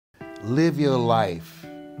live your life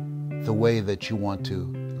the way that you want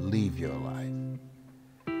to leave your life.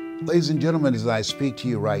 Ladies and gentlemen, as I speak to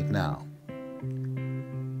you right now,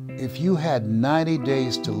 if you had 90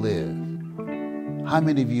 days to live, how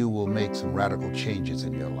many of you will make some radical changes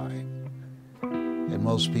in your life? And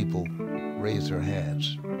most people raise their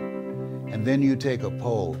hands. And then you take a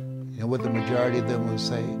poll, you know what the majority of them will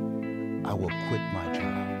say? I will quit my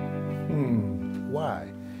job.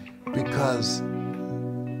 Why? Because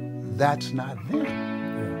that's not them.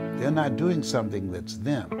 Yeah. They're not doing something that's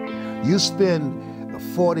them. You spend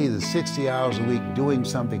 40 to 60 hours a week doing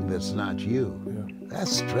something that's not you. Yeah.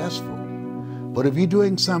 That's stressful. But if you're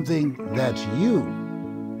doing something that's you,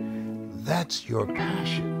 that's your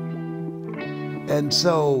passion. And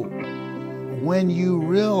so when you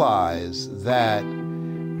realize that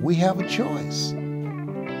we have a choice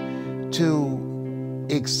to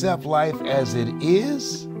accept life as it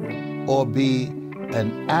is or be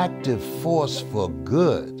an active force for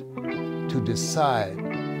good, to decide,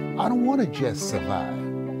 I don't want to just survive.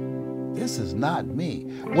 This is not me.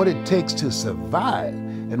 What it takes to survive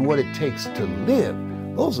and what it takes to live,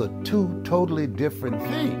 those are two totally different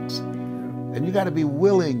things. And you got to be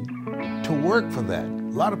willing to work for that.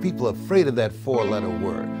 A lot of people are afraid of that four-letter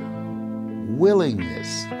word.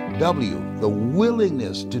 Willingness, W, the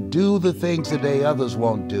willingness to do the things today others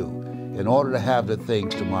won't do in order to have the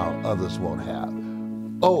things tomorrow others won't have.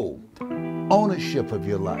 O, ownership of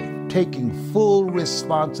your life, taking full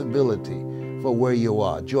responsibility for where you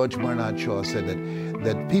are. George Bernard Shaw said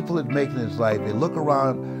that people that make it in his life, they look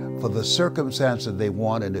around for the circumstances they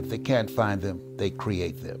want, and if they can't find them, they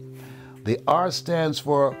create them. The R stands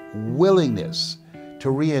for willingness to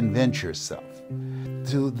reinvent yourself.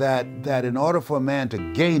 To that in order for a man to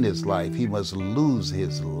gain his life, he must lose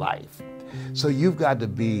his life. So you've got to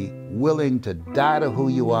be willing to die to who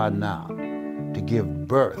you are now, to give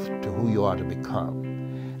birth to who you are to become.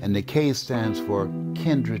 And the K stands for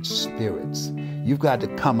kindred spirits. You've got to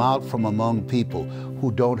come out from among people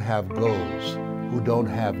who don't have goals, who don't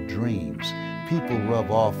have dreams. People rub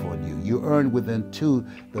off on you. You earn within $2,000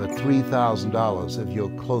 to $3,000 of your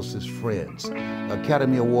closest friends.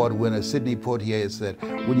 Academy Award winner Sidney Poitier said,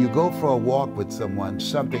 when you go for a walk with someone,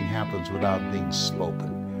 something happens without being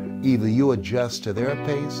spoken. Either you adjust to their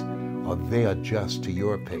pace or they adjust to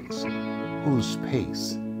your pace. Whose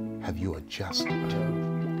pace have you adjusted to?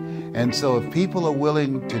 And so if people are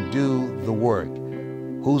willing to do the work,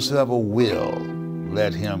 whosoever will,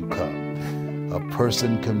 let him come. A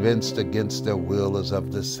person convinced against their will is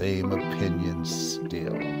of the same opinion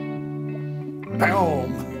still.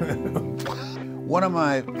 Boom! One of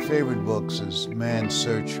my favorite books is Man's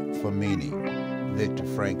Search for Meaning, Viktor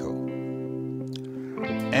Frankl.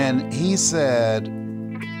 And he said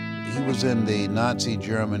he was in the Nazi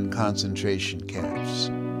German concentration camps.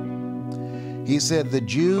 He said the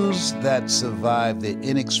Jews that survived the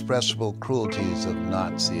inexpressible cruelties of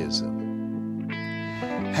Nazism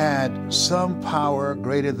had some power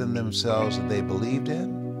greater than themselves that they believed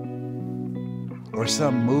in, or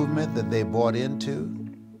some movement that they bought into,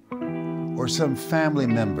 or some family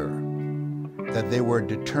member that they were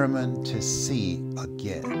determined to see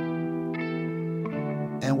again.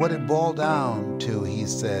 And what it boiled down to, he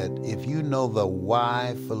said, if you know the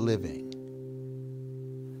why for living,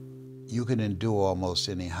 you can endure almost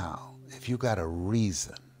anyhow. If you got a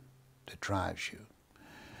reason that drives you.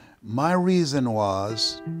 My reason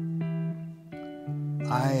was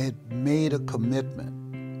I had made a commitment.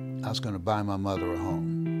 I was going to buy my mother a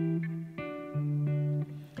home.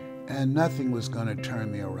 And nothing was going to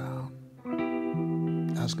turn me around.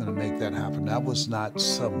 I was going to make that happen. That was not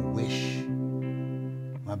some wish.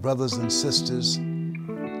 My brothers and sisters,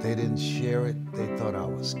 they didn't share it. They thought I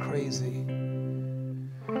was crazy.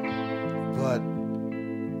 But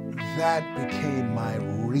that became my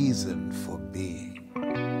reason for being.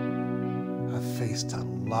 I faced a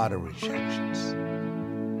lot of rejections.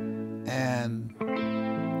 And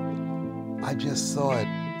I just saw it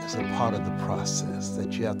as a part of the process,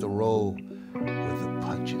 that you have to roll with the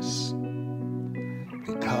punches.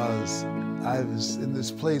 Because I was in this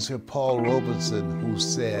place where Paul Robeson, who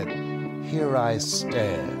said, here I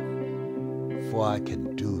stand, for I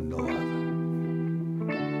can do no other.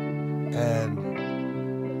 And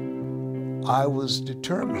I was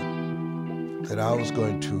determined that I was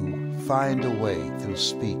going to find a way through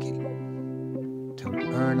speaking to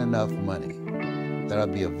earn enough money that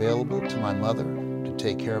I'd be available to my mother to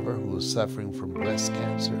take care of her, who was suffering from breast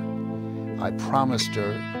cancer. I promised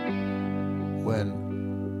her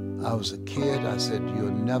when I was a kid, I said,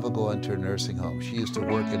 you'll never go into a nursing home. She used to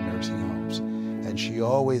work in nursing homes, and she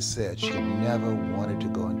always said she never wanted to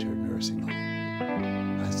go into a nursing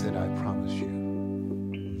home. I I said, I promise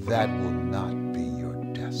you, that will not be your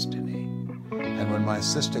destiny. And when my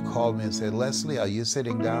sister called me and said, Leslie, are you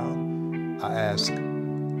sitting down? I asked,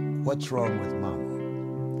 what's wrong with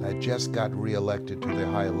Mama? I just got reelected to the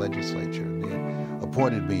higher legislature. They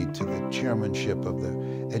appointed me to the chairmanship of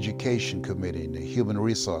the Education Committee and the Human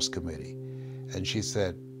Resource Committee. And she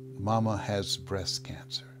said, Mama has breast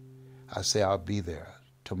cancer. I say, I'll be there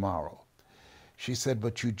tomorrow. She said,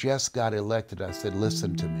 but you just got elected. I said,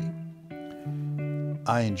 listen to me.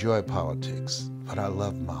 I enjoy politics, but I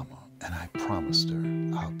love Mama, and I promised her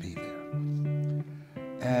I'll be there.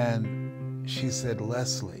 And she said,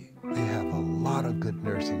 Leslie, they have a lot of good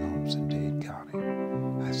nursing homes in Dade County.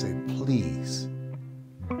 I said, please,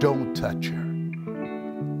 don't touch her.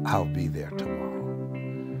 I'll be there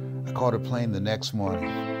tomorrow. I caught a plane the next morning,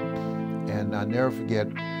 and I'll never forget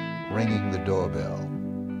ringing the doorbell.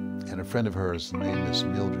 And a friend of hers named Miss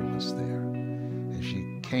Mildred was there. And she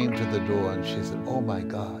came to the door and she said, oh my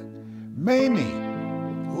God, Mamie,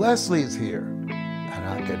 Leslie's here. And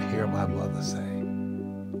I could hear my mother say,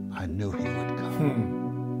 I knew he would come.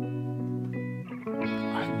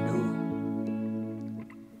 I knew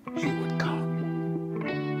he would come.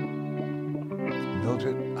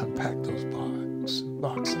 Mildred, unpack those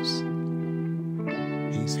boxes.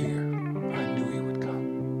 He's here. I knew he would come.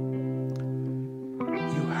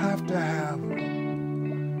 You have to have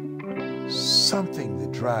something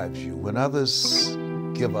that drives you when others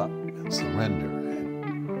give up and surrender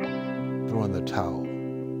and throw in the towel.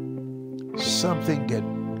 Something that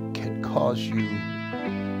can cause you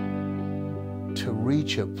to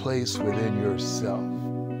reach a place within yourself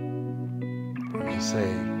where you say,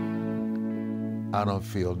 I don't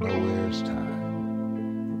feel nowhere's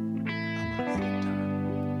time. I'm gonna give it time.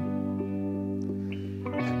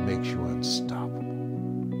 That makes you unstoppable.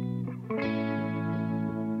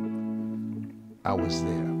 I was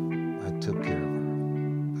there. I took care of her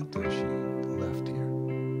until she left here.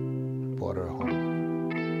 Brought her home.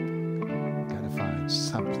 Got to find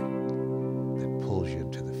something that pulls you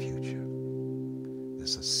into the future.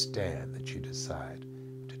 There's a stand that you decide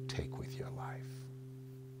to take with your life.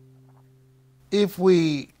 If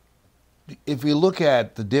we look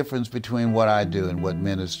at the difference between what I do and what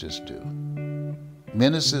ministers do,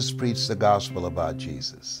 ministers preach the gospel about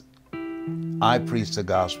Jesus. I preach the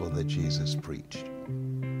gospel that Jesus preached.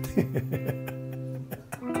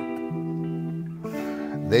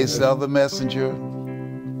 They sell the messenger,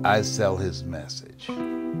 I sell his message.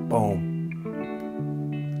 Boom.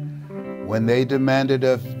 When they demanded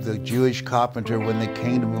of the Jewish carpenter when the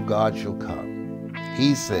kingdom of God shall come,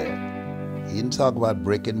 he said, he didn't talk about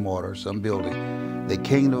brick and mortar, some building, the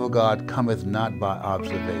kingdom of God cometh not by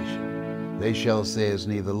observation. They shall say, is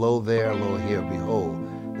neither lo there, lo here, behold,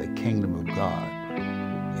 the kingdom of God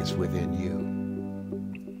is within you.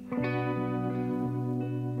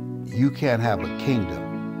 You can't have a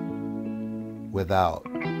kingdom without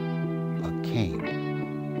a king.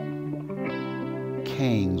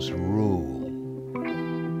 Kings rule.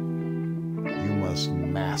 You must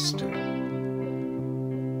master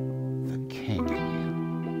the king in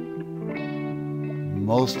you.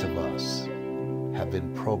 Most of us have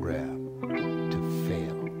been programmed to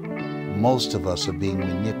fail. Most of us are being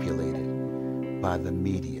manipulated by the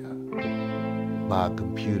media, by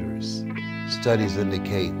computers. Studies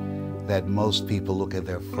indicate that most people look at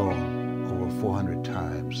their phone over 400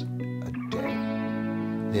 times a day.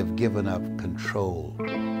 They've given up control,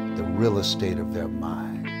 the real estate of their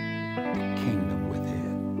mind, the kingdom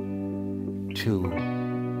within, to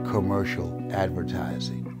commercial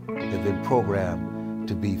advertising. They've been programmed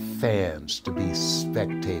to be fans, to be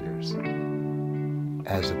spectators,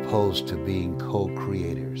 as opposed to being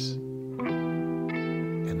co-creators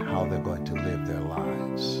in how they're going to live their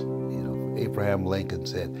lives. You know, Abraham Lincoln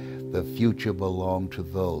said, the future belonged to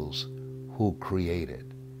those who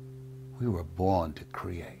created. We were born to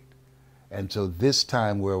create. And so this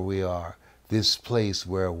time where we are, this place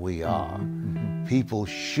where we are, people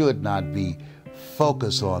should not be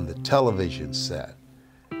focused on the television set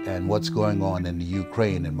and what's going on in the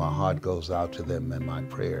Ukraine, and my heart goes out to them and my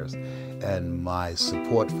prayers and my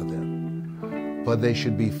support for them. But they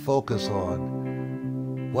should be focused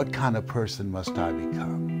on what kind of person must I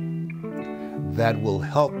become that will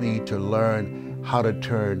help me to learn how to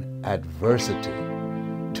turn adversity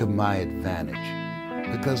to my advantage.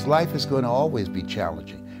 Because life is going to always be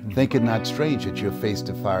challenging. Think it not strange that you're faced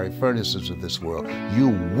the fiery furnaces of this world. You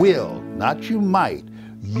will, not you might,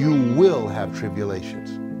 you will have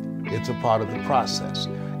tribulations. It's a part of the process.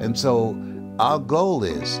 And so our goal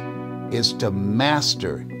is to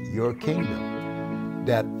master your kingdom.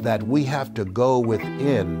 that we have to go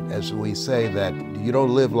within, as we say, that you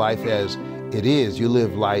don't live life as it is, you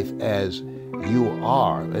live life as you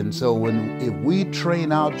are. And so if we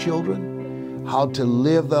train our children how to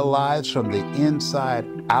live their lives from the inside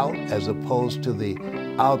out as opposed to the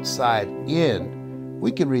outside in,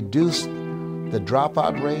 we can reduce the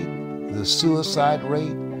dropout rate, the suicide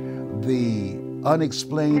rate, the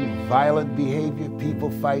unexplained violent behavior, people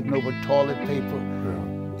fighting over toilet paper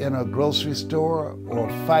in a grocery store or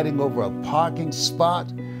fighting over a parking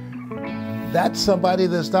spot. That's somebody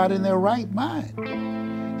that's not in their right mind.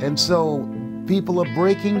 And so people are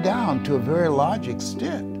breaking down to a very large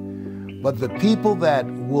extent. But the people that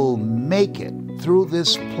will make it through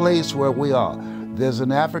this place where we are, there's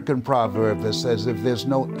an African proverb that says, if there's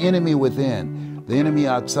no enemy within, the enemy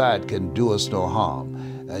outside can do us no harm.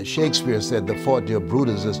 Shakespeare said, the fault, dear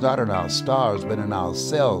Brutus, is not in our stars, but in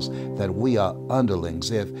ourselves, that we are underlings.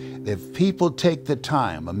 If people take the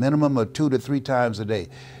time, a minimum of 2 to 3 times a day,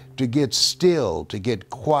 to get still, to get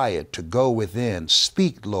quiet, to go within,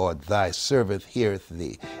 speak, Lord, thy servant heareth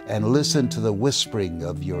thee, and listen to the whispering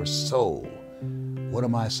of your soul. What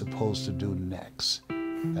am I supposed to do next?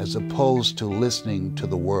 As opposed to listening to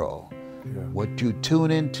the world. Yeah. What you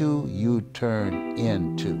tune into, you turn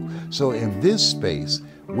into. So in this space,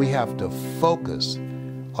 we have to focus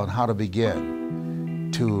on how to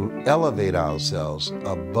begin to elevate ourselves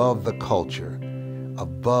above the culture,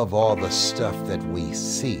 above all the stuff that we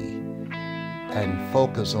see, and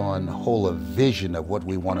focus on whole a vision of what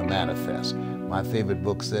we want to manifest. My favorite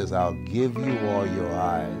book says, I'll give you all your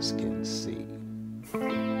eyes can see.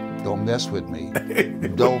 Don't mess with me.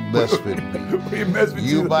 Don't mess with me.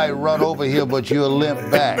 You might run over here, but you'll limp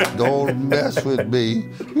back. Don't mess with me.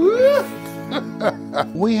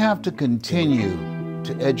 We have to continue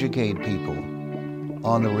to educate people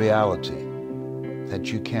on the reality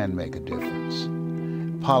that you can make a difference.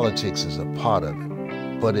 Politics is a part of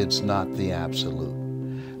it, but it's not the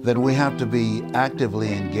absolute. That we have to be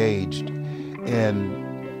actively engaged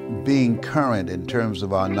in being current in terms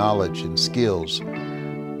of our knowledge and skills,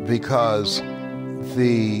 because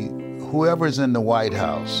whoever's in the White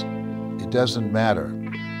House, it doesn't matter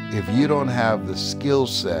if you don't have the skill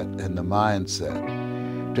set and the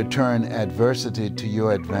mindset to turn adversity to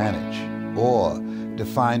your advantage or to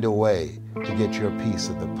find a way to get your piece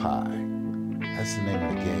of the pie. That's the name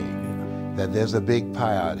of the game. That there's a big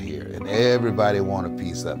pie out here and everybody wants a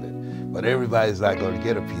piece of it, but everybody's not going to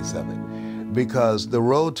get a piece of it, because the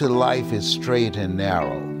road to life is straight and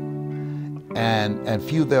narrow. And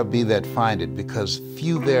few there be that find it, because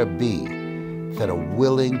few there be that are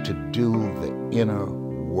willing to do the inner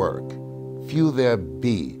work. Few there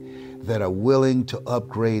be that are willing to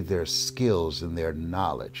upgrade their skills and their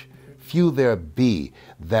knowledge. Few there be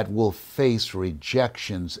that will face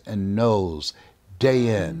rejections and no's day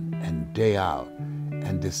in and day out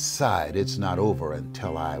and decide it's not over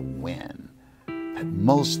until I win. And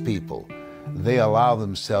most people, they allow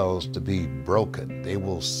themselves to be broken. They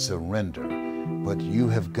will surrender. But you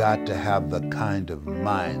have got to have the kind of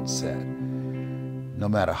mindset, no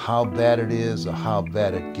matter how bad it is or how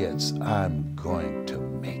bad it gets, I'm going to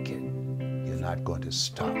make it. You're not going to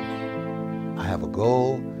stop me. I have a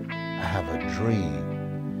goal, I have a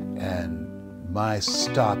dream, and my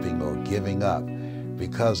stopping or giving up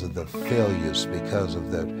because of the failures, because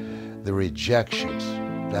of the rejections,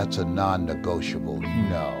 that's a non-negotiable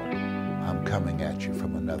no. I'm coming at you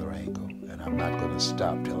from another angle, and I'm not going to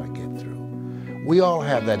stop till I get through. We all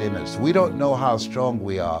have that in us. We don't know how strong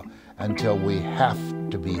we are until we have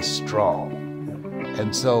to be strong.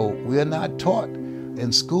 And so we're not taught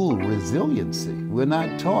in school resiliency. We're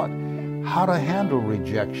not taught how to handle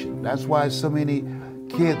rejection. That's why so many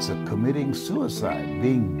kids are committing suicide,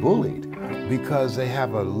 being bullied, because they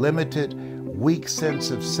have a limited, weak sense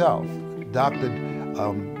of self. Dr.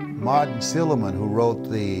 Martin Seligman, who wrote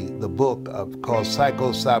the book called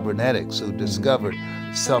Psycho-Cybernetics, who discovered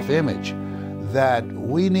self-image, that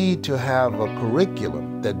we need to have a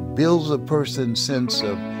curriculum that builds a person's sense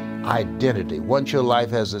of identity. Once your life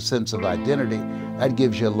has a sense of identity, that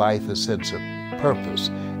gives your life a sense of purpose.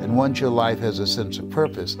 And once your life has a sense of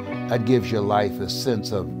purpose, that gives your life a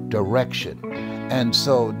sense of direction. And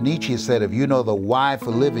so Nietzsche said, if you know the why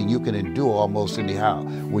for living, you can endure almost anyhow.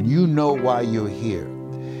 When you know why you're here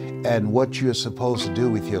and what you're supposed to do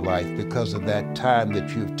with your life because of that time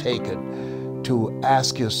that you've taken to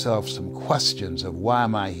ask yourself some questions of why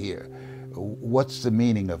am I here? What's the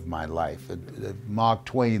meaning of my life? Mark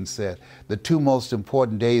Twain said, the 2 most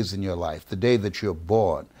important days in your life, the day that you're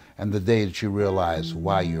born and the day that you realize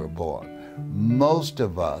why you're born. Most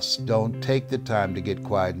of us don't take the time to get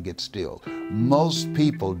quiet and get still. Most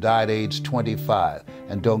people die at age 25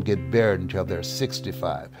 and don't get buried until they're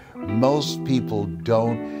 65. Most people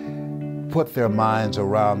don't put their minds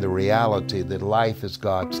around the reality that life is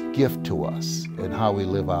God's gift to us, and how we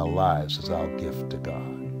live our lives is our gift to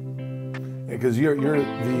God. Because you're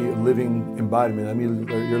the living embodiment. I mean,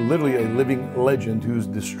 you're literally a living legend who's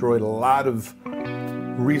destroyed a lot of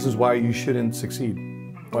reasons why you shouldn't succeed,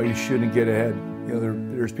 why you shouldn't get ahead. You know,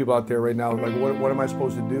 there's people out there right now like, what am I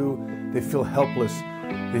supposed to do? They feel helpless.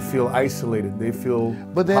 They feel isolated. They feel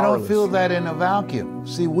But they powerless. don't feel that in a vacuum.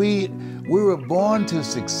 See, we were born to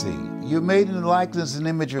succeed. You're made in the likeness and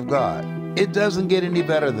image of God. It doesn't get any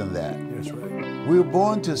better than that. That's right. We were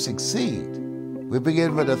born to succeed. We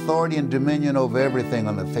begin with authority and dominion over everything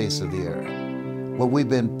on the face of the earth. But we've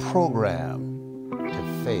been programmed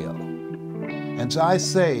to fail. And so I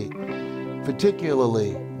say,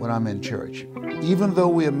 particularly when I'm in church, even though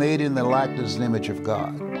we are made in the likeness and image of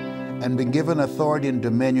God and been given authority and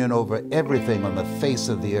dominion over everything on the face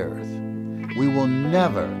of the earth, we will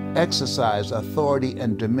never exercise authority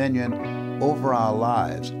and dominion over our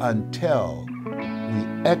lives until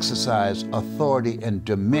we exercise authority and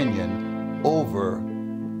dominion over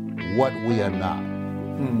what we are not.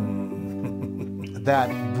 That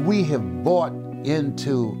we have bought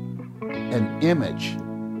into an image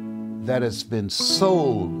that has been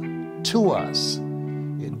sold to us.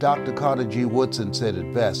 Dr. Carter G. Woodson said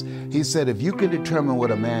it best. He said, if you can determine what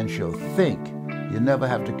a man shall think, you never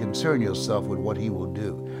have to concern yourself with what he will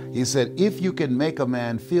do. He said, if you can make a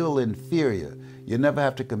man feel inferior, you never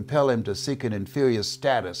have to compel him to seek an inferior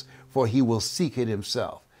status, for he will seek it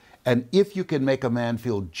himself. And if you can make a man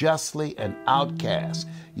feel justly an outcast,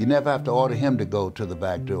 you never have to order him to go to the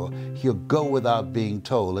back door. He'll go without being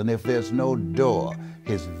told. And if there's no door,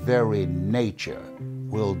 his very nature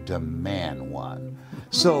will demand one.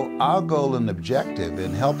 So our goal and objective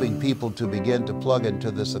in helping people to begin to plug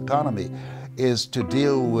into this economy is to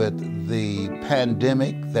deal with the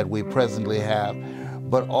pandemic that we presently have,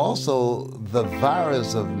 but also the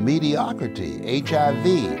virus of mediocrity,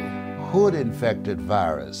 HIV, hood-infected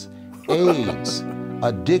virus, AIDS,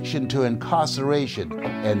 addiction to incarceration,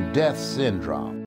 and death syndrome.